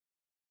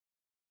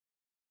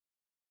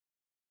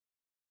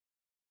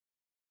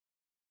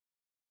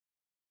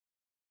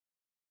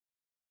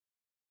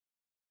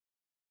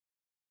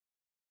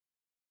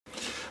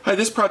Hi,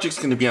 this project's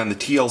going to be on the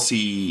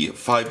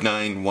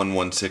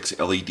TLC59116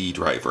 LED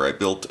driver. I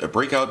built a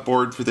breakout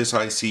board for this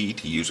IC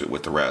to use it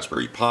with the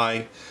Raspberry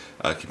Pi,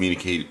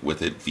 communicate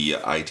with it via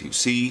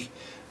I2C.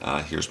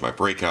 Here's my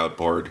breakout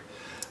board.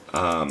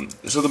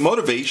 So the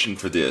motivation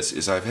for this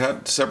is I've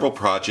had several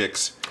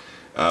projects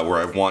where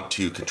I want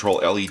to control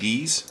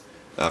LEDs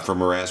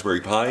from a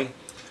Raspberry Pi.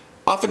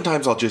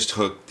 Oftentimes I'll just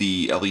hook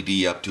the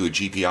LED up to a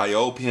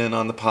GPIO pin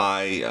on the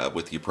Pi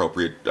with the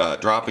appropriate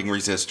dropping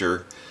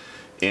resistor,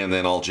 and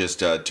then I'll just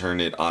turn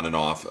it on and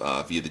off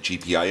via the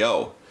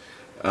GPIO.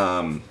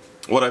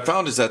 What I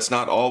found is that's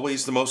not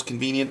always the most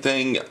convenient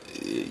thing.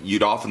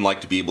 You'd often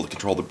like to be able to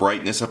control the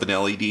brightness of an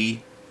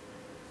LED.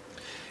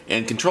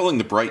 And controlling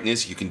the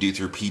brightness you can do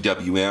through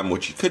PWM,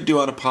 which you could do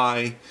on a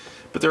Pi,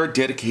 but there are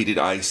dedicated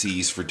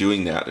ICs for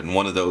doing that, and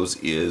one of those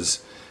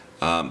is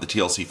the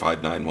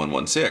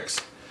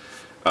TLC59116.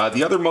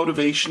 The other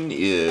motivation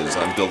is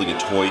I'm building a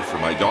toy for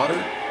my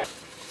daughter.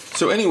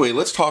 So anyway,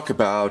 let's talk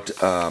about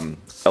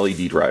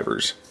LED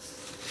drivers.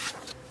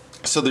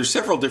 So there's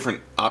several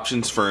different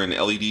options for an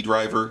LED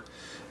driver.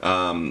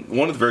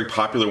 One of the very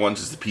popular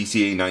ones is the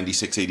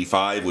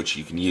PCA9685, which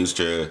you can use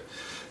to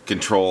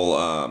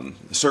control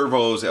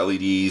servos,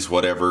 LEDs,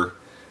 whatever.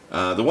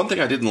 The one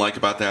thing I didn't like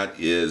about that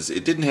is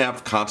it didn't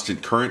have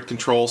constant current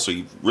control, so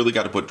you've really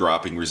got to put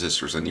dropping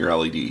resistors in your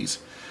LEDs.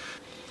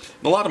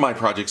 In a lot of my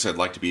projects I'd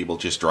like to be able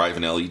to just drive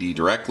an LED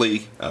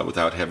directly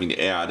without having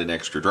to add an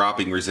extra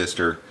dropping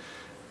resistor.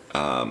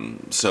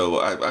 So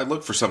I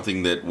looked for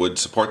something that would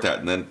support that,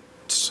 and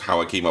that's how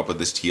I came up with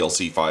this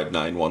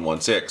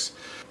TLC59116.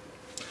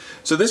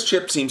 So this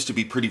chip seems to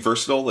be pretty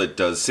versatile. It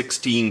does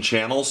 16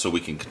 channels, so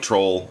we can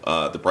control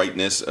the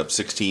brightness of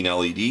 16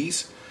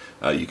 LEDs.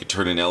 You can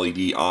turn an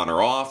LED on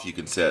or off. You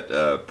can set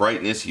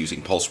brightness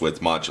using pulse width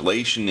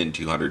modulation in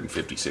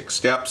 256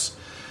 steps.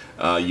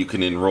 You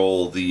can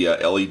enroll the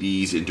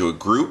LEDs into a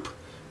group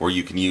where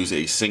you can use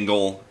a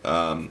single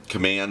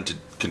command to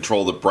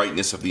control the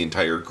brightness of the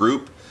entire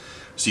group.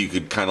 So you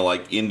could kind of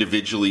like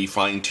individually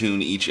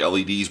fine-tune each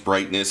LED's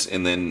brightness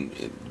and then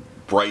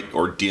bright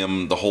or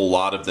dim the whole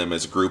lot of them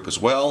as a group as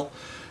well.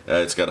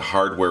 It's got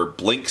hardware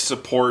blink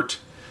support.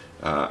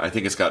 I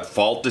think it's got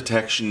fault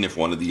detection if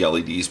one of the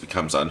LEDs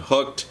becomes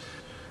unhooked.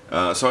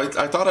 So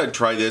I thought I'd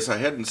try this. I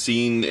hadn't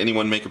seen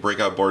anyone make a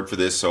breakout board for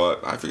this, so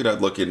I figured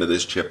I'd look into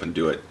this chip and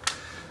do it.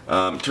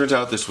 Turns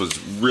out this was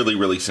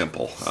really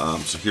simple.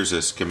 So here's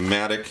a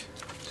schematic.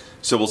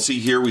 So we'll see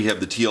here we have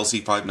the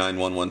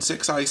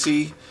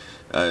TLC59116 IC.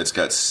 It's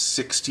got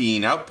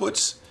 16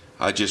 outputs.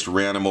 I just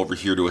ran them over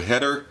here to a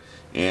header,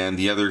 and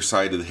the other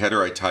side of the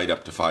header I tied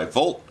up to 5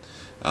 volt.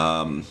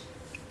 And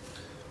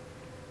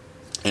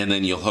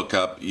then you'll hook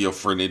up,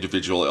 for an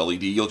individual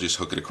LED, you'll just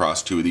hook it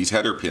across 2 of these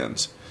header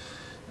pins.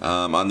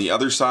 On the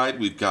other side,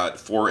 we've got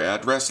 4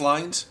 address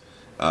lines.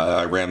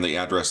 I ran the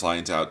address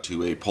lines out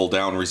to a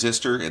pull-down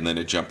resistor and then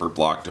a jumper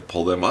block to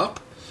pull them up.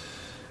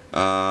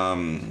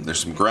 There's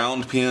some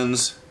ground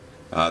pins.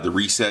 The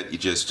reset, you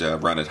just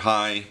run it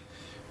high.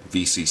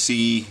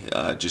 VCC,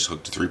 just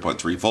hooked to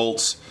 3.3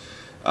 volts.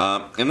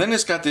 And then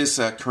it's got this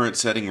current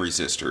setting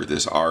resistor,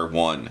 this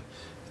R1,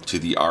 to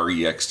the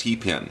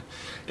REXT pin.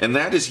 And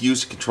that is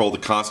used to control the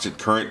constant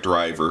current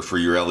driver for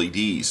your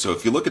LEDs. So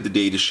if you look at the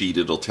data sheet,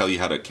 it'll tell you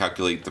how to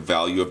calculate the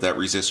value of that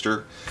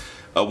resistor.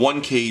 A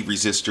 1K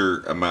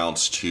resistor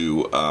amounts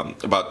to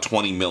about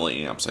 20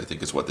 milliamps, I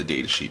think is what the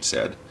data sheet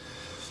said.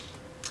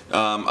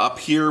 Up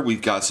here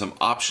we've got some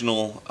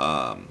optional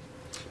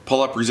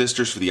pull-up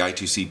resistors for the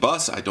I2C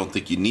bus. I don't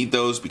think you need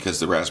those because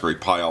the Raspberry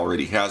Pi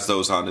already has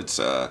those on its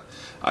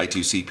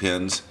I2C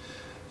pins.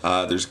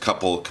 There's a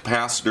couple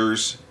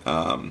capacitors,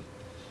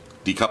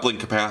 decoupling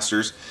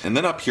capacitors, and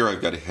then up here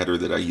I've got a header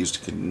that I used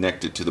to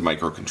connect it to the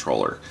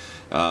microcontroller.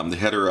 The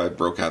header, I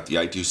broke out the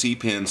I2C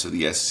pin, so the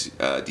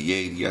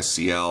DA, the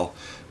SCL,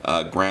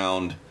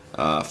 ground,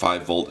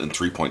 5 volt and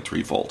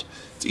 3.3 volt.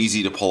 It's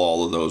easy to pull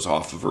all of those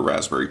off of a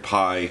Raspberry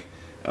Pi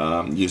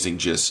using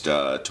just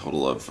a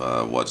total of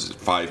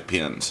 5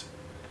 pins.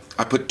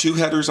 I put 2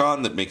 headers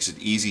on. That makes it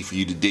easy for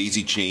you to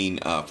daisy chain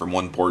from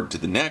one board to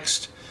the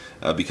next.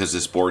 Because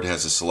this board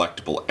has a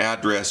selectable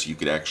address, you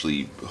could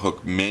actually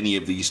hook many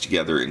of these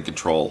together and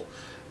control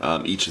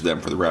each of them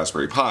for the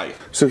Raspberry Pi.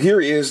 So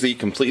here is the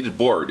completed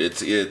board.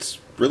 It's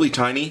really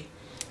tiny.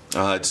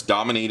 It's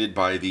dominated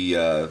by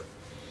the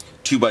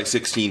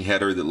 2x16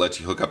 header that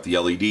lets you hook up the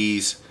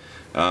LEDs.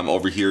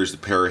 Over here is the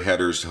pair of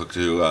headers to hook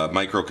to a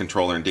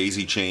microcontroller and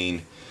daisy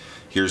chain.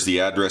 Here's the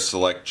address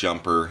select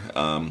jumper.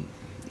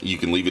 You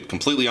can leave it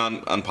completely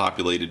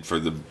unpopulated for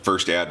the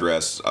first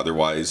address.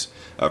 Otherwise,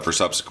 for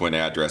subsequent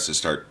addresses,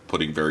 start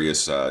putting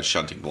various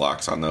shunting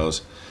blocks on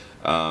those.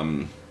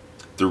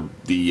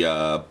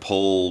 The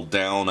pull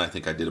down, I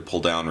think I did a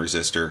pull down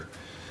resistor.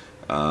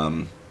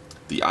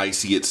 The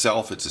IC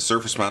itself, it's a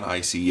surface mount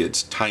IC.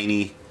 It's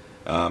tiny.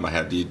 I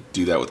had to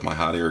do that with my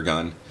hot air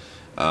gun.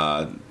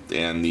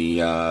 And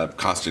the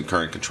constant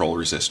current control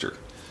resistor.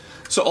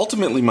 So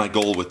ultimately my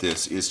goal with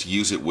this is to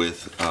use it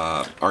with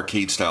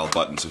arcade style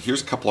buttons. So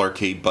here's a couple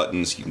arcade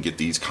buttons. You can get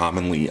these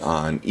commonly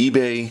on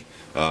eBay.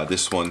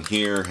 This one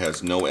here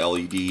has no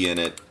LED in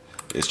it.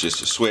 It's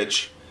just a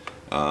switch.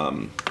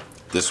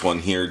 This one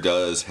here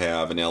does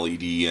have an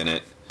LED in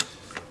it.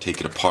 Take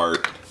it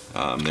apart.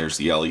 There's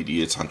the LED.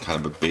 It's on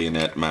kind of a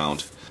bayonet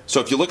mount. So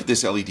if you look at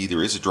this LED,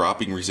 there is a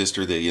dropping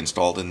resistor they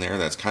installed in there.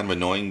 That's kind of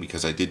annoying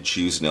because I did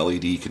choose an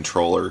LED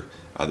controller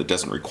that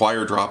doesn't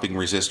require dropping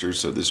resistors,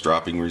 so this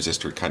dropping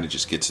resistor kind of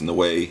just gets in the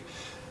way.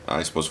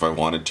 I suppose if I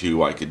wanted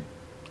to, I could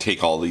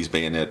take all these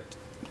bayonet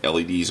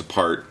LEDs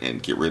apart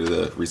and get rid of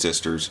the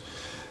resistors.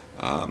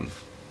 I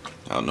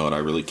don't know that I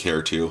really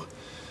care to.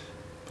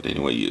 But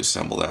anyway, you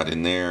assemble that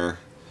in there.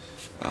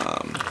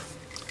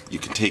 You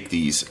can take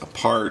these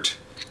apart.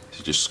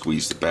 So just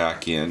squeeze the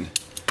back in,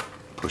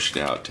 push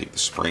it out, take the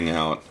spring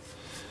out.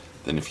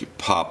 Then if you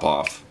pop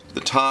off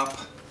the top,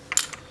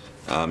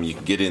 you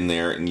can get in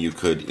there and you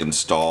could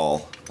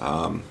install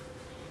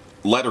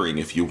lettering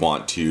if you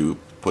want to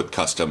put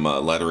custom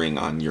lettering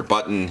on your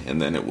button,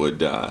 and then it would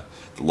the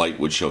light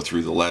would show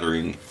through the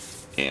lettering,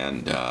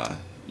 and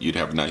you'd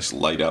have a nice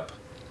light up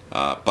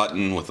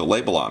button with a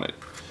label on it.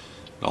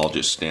 It all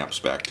just snaps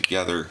back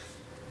together.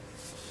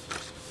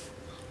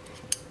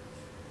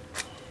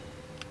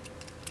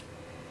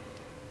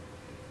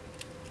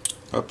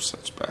 Oops,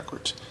 that's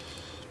backwards.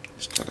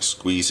 Just kind of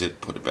squeeze it,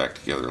 put it back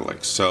together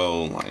like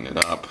so, line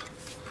it up.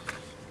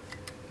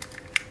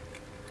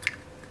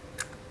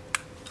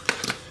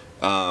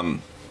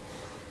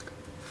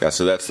 Yeah,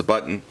 so that's the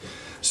button.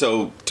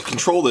 So to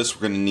control this,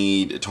 we're going to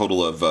need a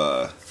total of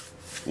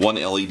one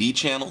LED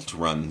channel to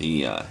run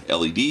the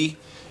LED,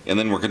 and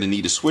then we're going to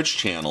need a switch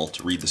channel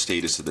to read the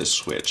status of this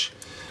switch.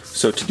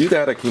 So to do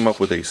that, I came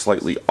up with a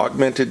slightly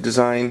augmented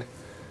design.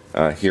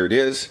 Here it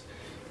is.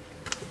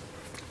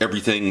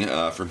 Everything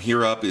from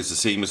here up is the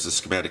same as the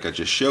schematic I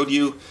just showed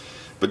you,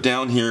 but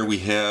down here we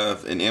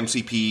have an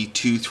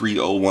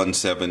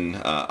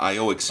MCP23017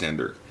 I/O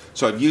extender.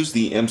 So I've used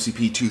the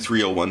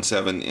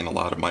MCP23017 in a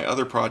lot of my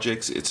other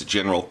projects. It's a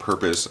general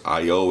purpose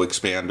I/O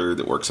expander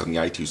that works on the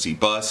I2C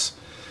bus.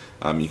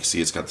 You can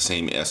see it's got the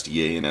same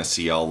SDA and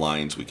SCL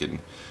lines. We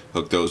can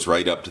hook those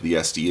right up to the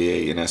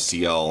SDA and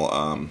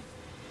SCL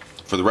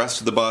for the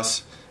rest of the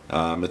bus.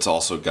 It's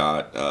also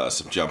got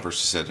some jumpers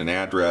to set an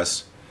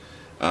address.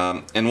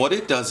 And what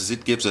it does is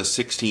it gives us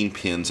 16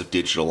 pins of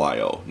digital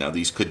I/O. Now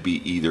these could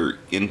be either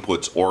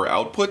inputs or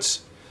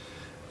outputs.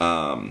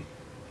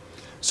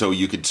 So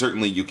you could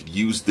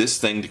use this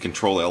thing to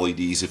control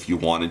LEDs if you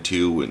wanted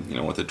to,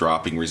 and with the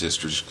dropping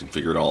resistors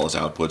configure it all as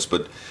outputs.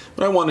 But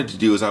what I wanted to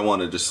do is I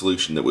wanted a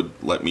solution that would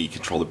let me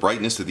control the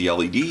brightness of the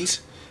LEDs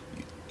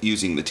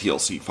using the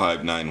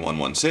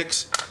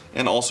TLC59116,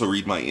 and also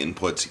read my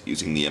inputs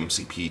using the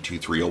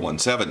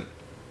MCP23017.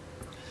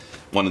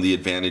 One of the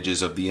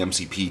advantages of the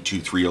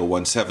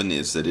MCP23017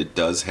 is that it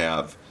does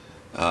have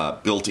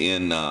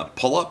built-in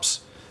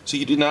pull-ups. So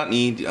you do not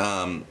need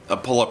a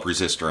pull-up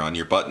resistor on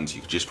your buttons.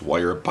 You can just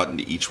wire a button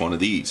to each one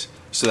of these.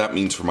 So that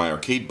means for my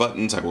arcade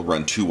buttons, I will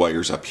run 2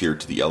 wires up here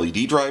to the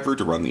LED driver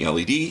to run the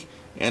LED,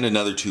 and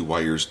another 2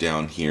 wires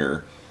down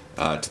here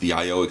to the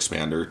I/O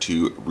expander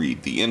to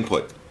read the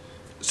input.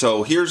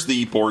 So here's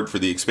the board for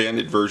the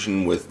expanded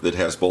version that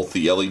has both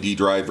the LED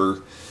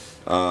driver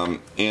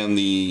and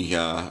the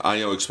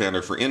I/O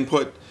expander for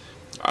input.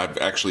 I've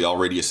actually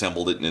already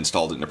assembled it and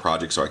installed it in a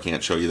project, so I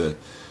can't show you the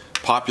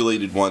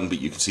populated one, but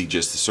you can see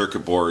just the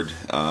circuit board.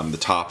 The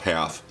top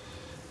half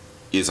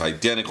is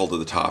identical to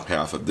the top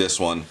half of this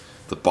one.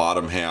 The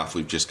bottom half,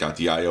 we've just got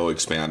the I/O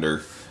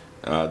expander,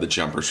 the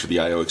jumpers for the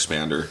I/O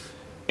expander,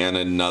 and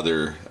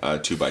another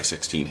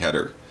 2x16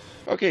 header.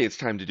 Okay, it's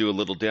time to do a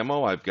little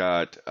demo. I've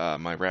got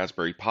my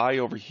Raspberry Pi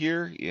over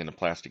here in a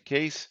plastic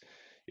case.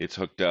 It's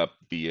hooked up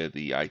via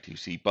the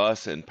I2C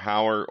bus and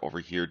power over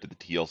here to the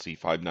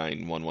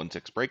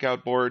TLC59116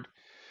 breakout board.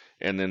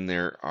 And then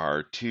there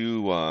are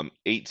 2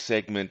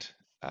 8-segment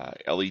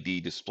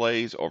LED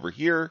displays over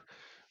here,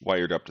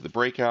 wired up to the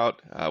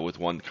breakout, with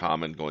one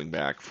common going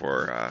back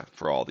for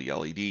all the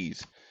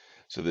LEDs.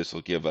 So this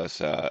will give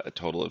us a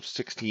total of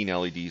 16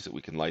 LEDs that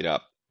we can light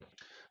up.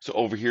 So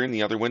over here in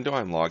the other window,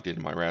 I'm logged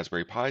into my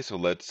Raspberry Pi. So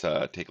let's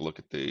take a look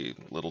at the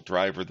little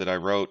driver that I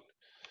wrote.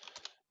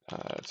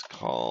 It's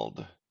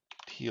called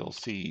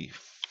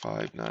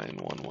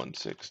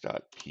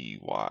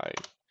TLC59116.py.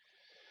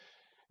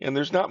 And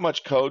there's not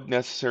much code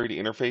necessary to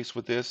interface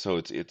with this, so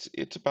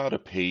it's about a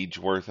page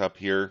worth up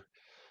here.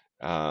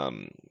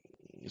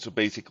 So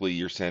basically,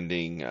 you're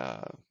sending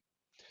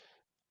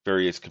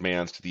various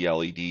commands to the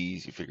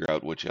LEDs. You figure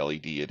out which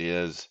LED it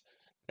is,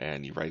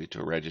 and you write it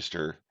to a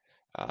register.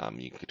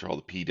 You can control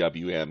the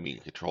PWM. You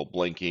can control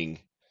blinking.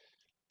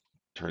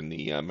 Turn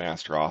the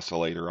master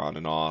oscillator on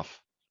and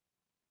off.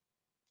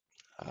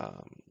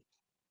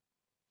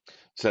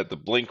 Set the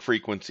blink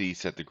frequency.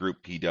 Set the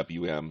group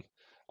PWM.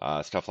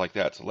 Stuff like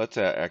that. So let's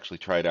actually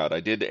try it out.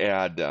 I did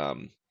add,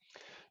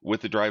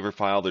 with the driver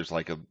file, there's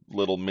like a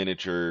little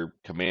miniature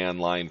command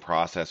line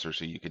processor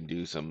so you can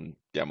do some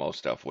demo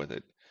stuff with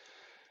it.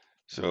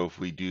 So if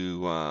we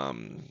do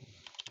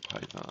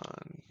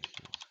Python.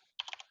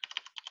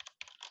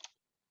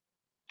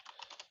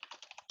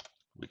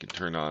 We can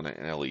turn on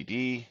an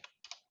LED,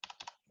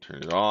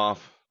 turn it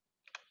off.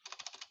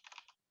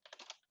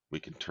 We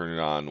can turn it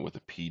on with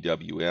a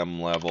PWM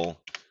level.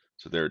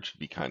 So there it should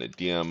be kind of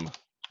dim.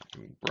 I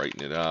can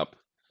brighten it up.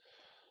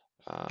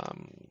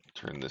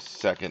 Turn the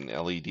second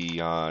LED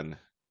on.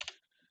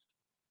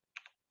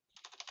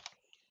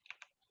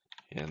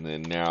 And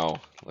then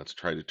now let's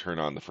try to turn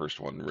on the first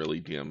one really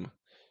dim.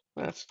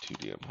 That's too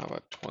dim. How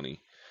about 20?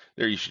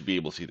 There you should be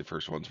able to see the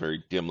first one's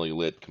very dimly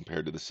lit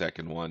compared to the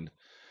second one.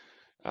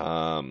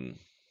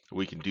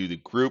 We can do the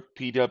group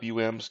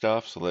PWM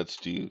stuff. So let's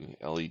do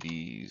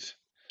LEDs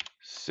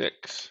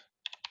 6,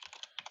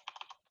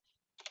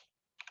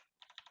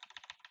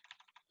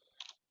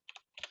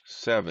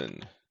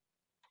 7,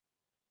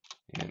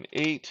 and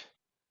 8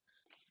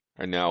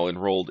 are now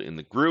enrolled in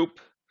the group.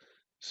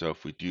 So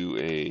if we do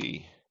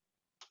a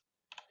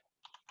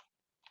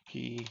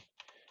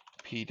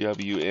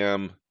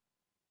PWM,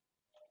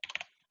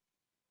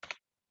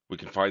 we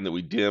can find that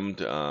we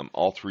dimmed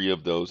all 3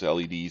 of those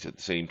LEDs at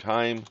the same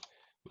time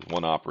with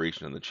one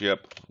operation on the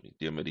chip. Let me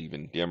dim it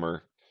even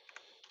dimmer.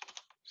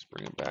 Let's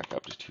bring it back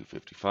up to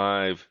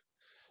 255.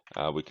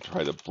 We can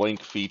try the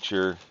blink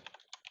feature.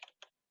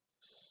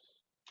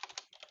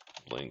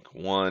 Blink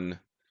 1.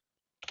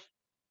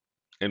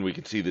 And we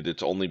can see that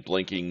it's only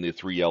blinking the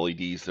 3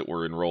 LEDs that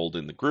were enrolled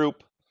in the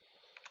group.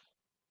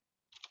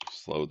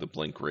 Slow the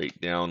blink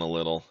rate down a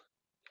little.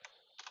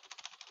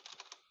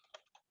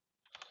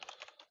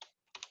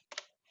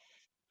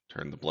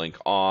 Turn the blink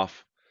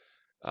off.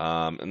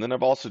 And then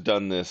I've also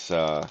done this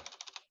sort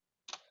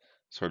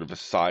of a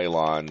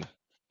Cylon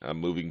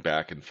moving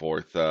back and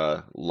forth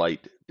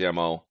light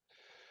demo.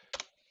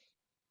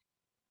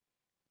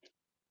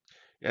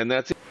 And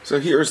that's it. So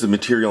here's the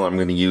material I'm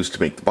going to use to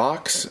make the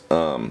box.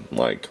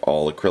 Like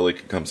all acrylic,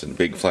 it comes in a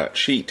big flat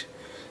sheet.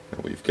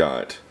 And we've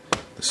got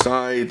the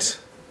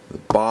sides, the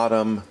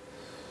bottom,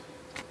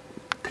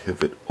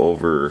 pivot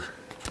over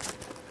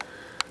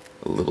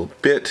a little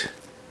bit.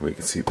 We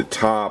can see the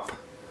top.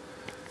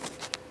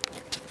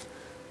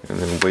 And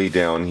then way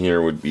down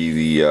here would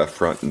be the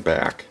front and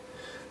back.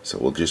 So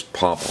we'll just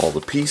pop all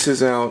the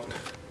pieces out.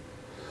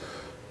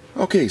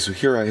 Okay, so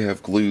here I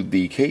have glued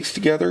the case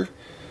together.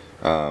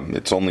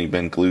 It's only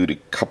been glued a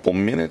couple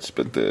minutes,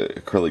 but the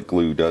acrylic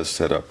glue does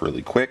set up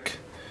really quick.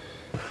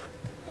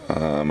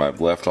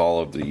 I've left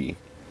all of the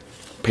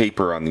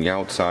paper on the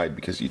outside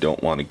because you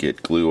don't want to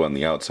get glue on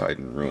the outside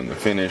and ruin the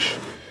finish.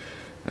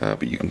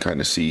 But you can kind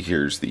of see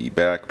here's the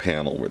back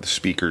panel where the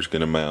speaker's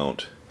going to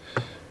mount.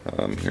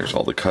 Here's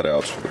all the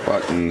cutouts for the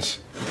buttons,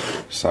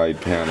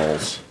 side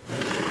panels.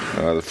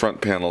 The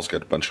front panel's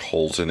got a bunch of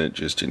holes in it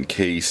just in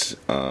case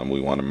we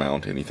want to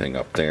mount anything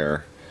up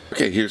there.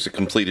 Okay, here's the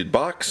completed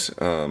box.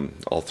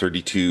 All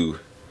 32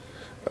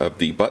 of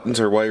the buttons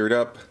are wired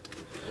up.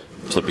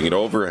 Flipping it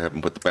over, I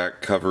haven't put the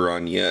back cover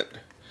on yet,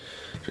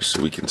 just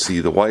so we can see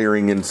the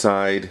wiring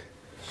inside.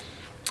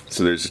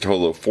 So there's a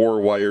total of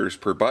 4 wires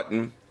per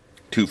button,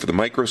 2 for the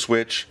micro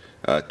switch,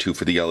 2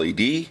 for the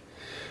LED.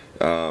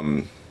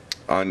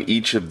 On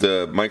each of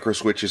the micro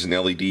switches and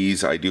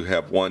LEDs, I do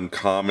have one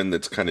common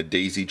that's kind of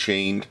daisy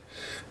chained.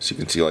 So you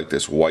can see like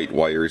this white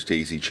wire is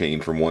daisy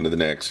chained from one to the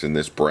next, and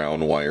this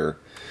brown wire.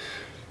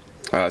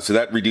 So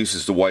that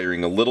reduces the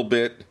wiring a little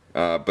bit,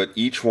 but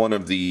each one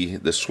of the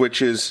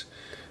switches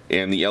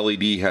and the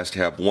LED has to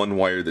have one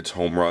wire that's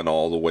home run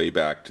all the way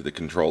back to the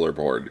controller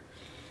board.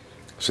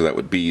 So that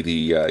would be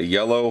the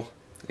yellow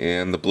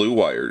and the blue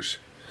wires.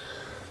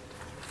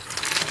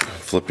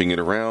 Flipping it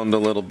around a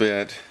little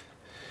bit,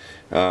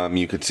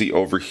 you can see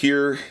over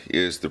here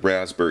is the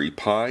Raspberry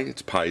Pi.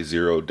 It's Pi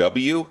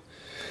 0W,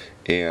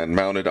 and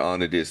mounted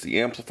on it is the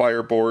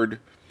amplifier board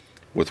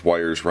with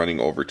wires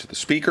running over to the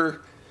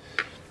speaker.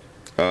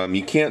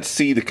 You can't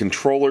see the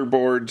controller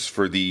boards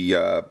for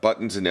the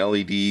buttons and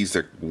LEDs.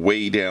 They're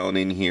way down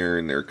in here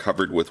and they're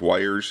covered with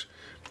wires.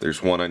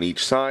 There's one on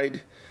each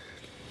side.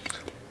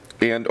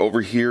 And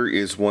over here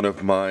is one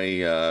of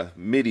my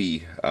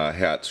MIDI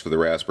hats for the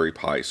Raspberry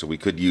Pi, so we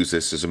could use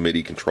this as a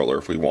MIDI controller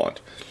if we want.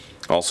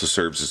 Also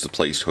serves as the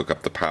place to hook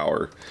up the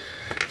power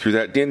through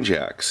that DIN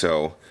jack.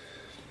 So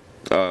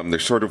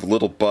there's sort of a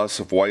little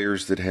bus of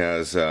wires that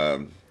has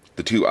the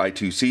 2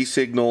 I2C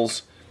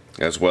signals,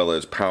 as well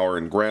as power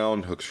and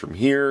ground. Hooks from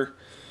here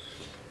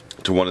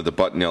to one of the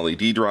button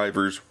LED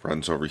drivers,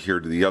 runs over here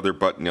to the other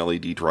button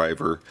LED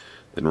driver,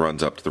 then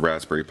runs up to the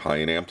Raspberry Pi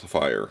and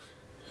amplifier.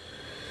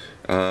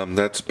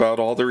 That's about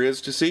all there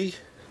is to see.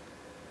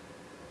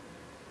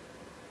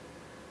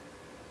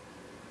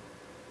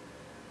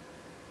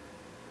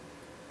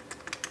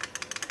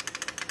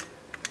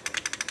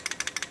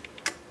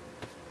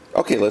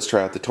 Okay, let's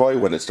try out the toy.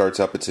 When it starts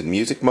up, it's in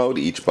music mode.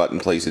 Each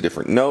button plays a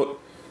different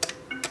note.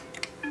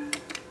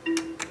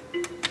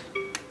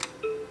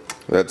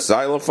 That's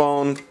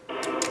xylophone,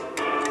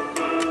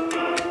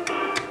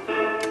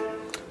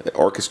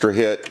 orchestra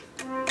hit,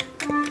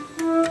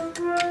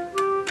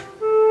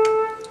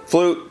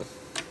 flute,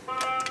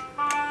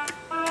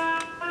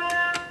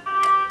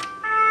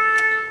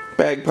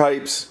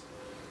 bagpipes,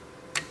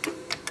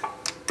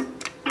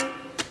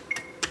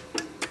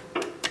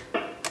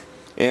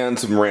 and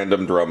some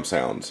random drum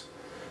sounds.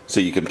 So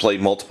you can play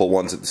multiple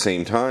ones at the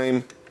same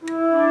time.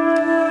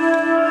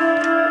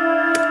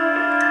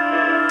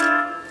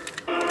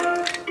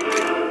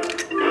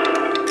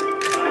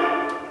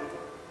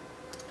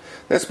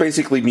 That's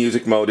basically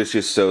music mode. It's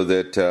just so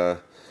that the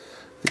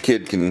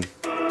kid can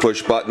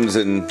push buttons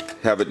and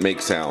have it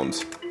make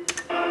sounds.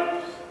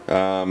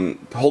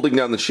 Holding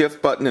down the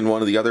shift button and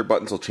one of the other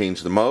buttons will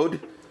change the mode.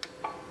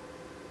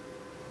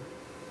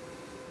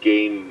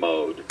 Game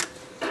mode.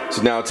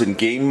 So now it's in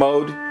game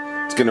mode.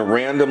 It's going to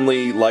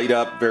randomly light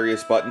up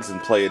various buttons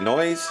and play a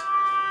noise.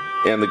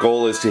 And the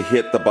goal is to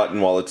hit the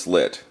button while it's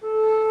lit.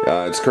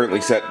 It's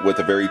currently set with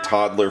a very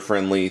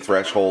toddler-friendly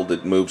threshold.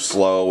 It moves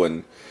slow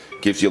and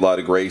gives you a lot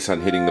of grace on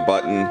hitting the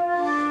button.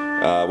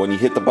 When you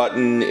hit the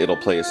button, it'll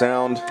play a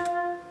sound.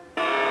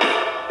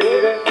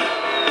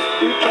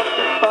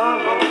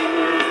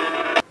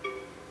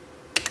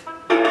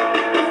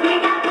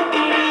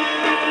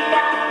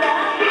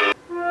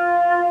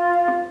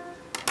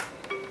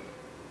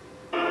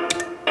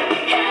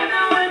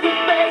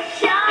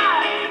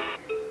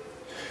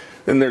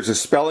 Then there's a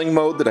spelling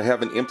mode that I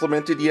haven't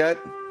implemented yet.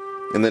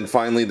 And then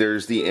finally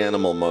there's the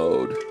animal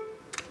mode.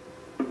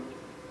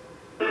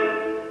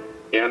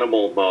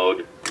 Animal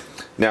mode.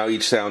 Now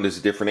each sound is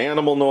a different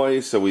animal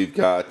noise. So we've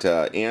got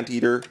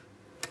anteater,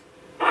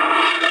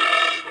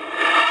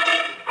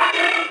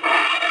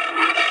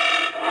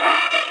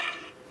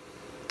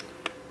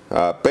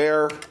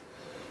 bear,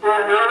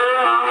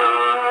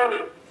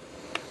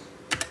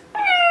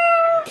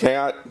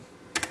 cat,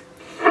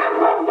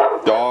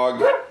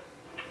 dog,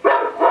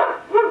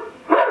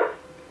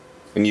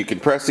 and you can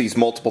press these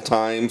multiple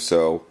times,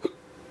 so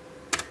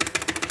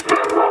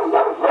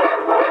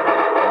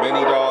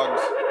many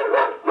dogs.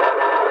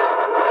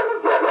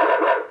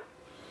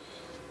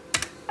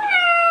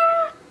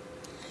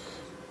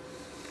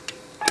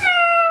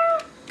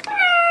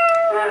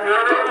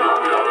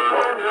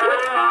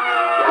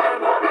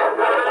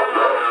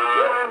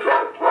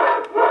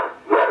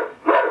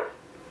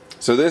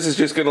 So this is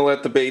just going to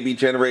let the baby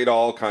generate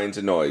all kinds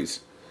of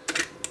noise.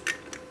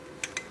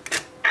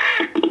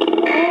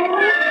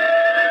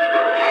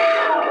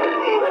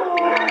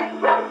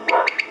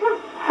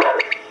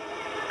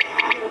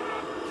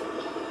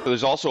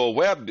 There's also a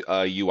web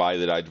UI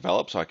that I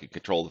developed, so I can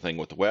control the thing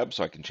with the web,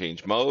 so I can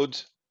change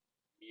modes.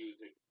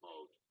 Music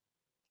mode.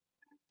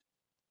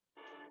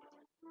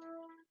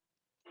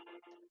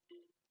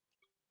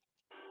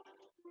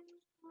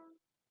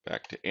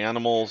 Back to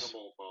animals.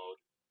 Animal mode.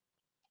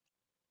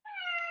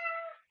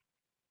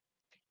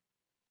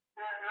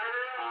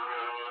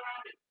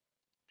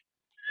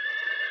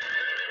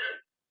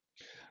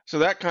 So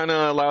that kind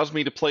of allows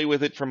me to play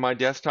with it from my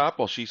desktop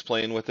while she's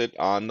playing with it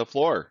on the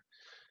floor.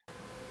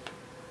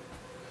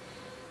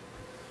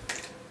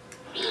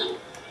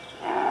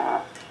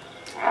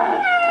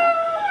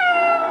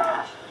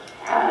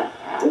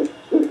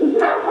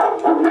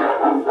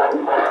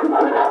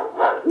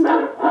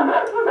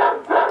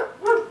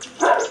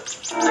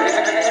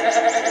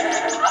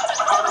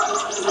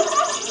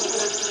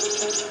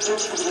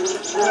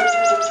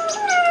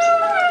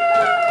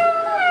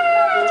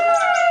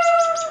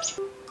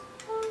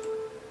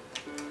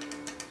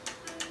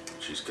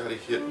 She's got to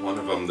hit one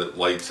of them that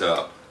lights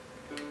up.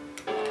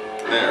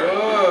 There.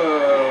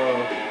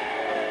 Oh.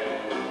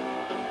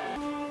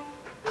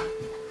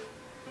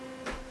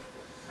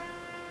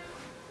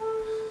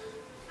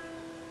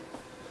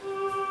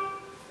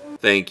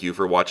 Thank you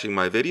for watching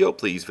my video.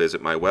 Please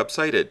visit my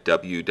website at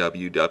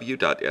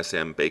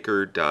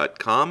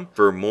www.smbaker.com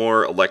for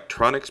more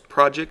electronics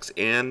projects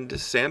and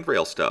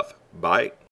sandrail stuff. Bye.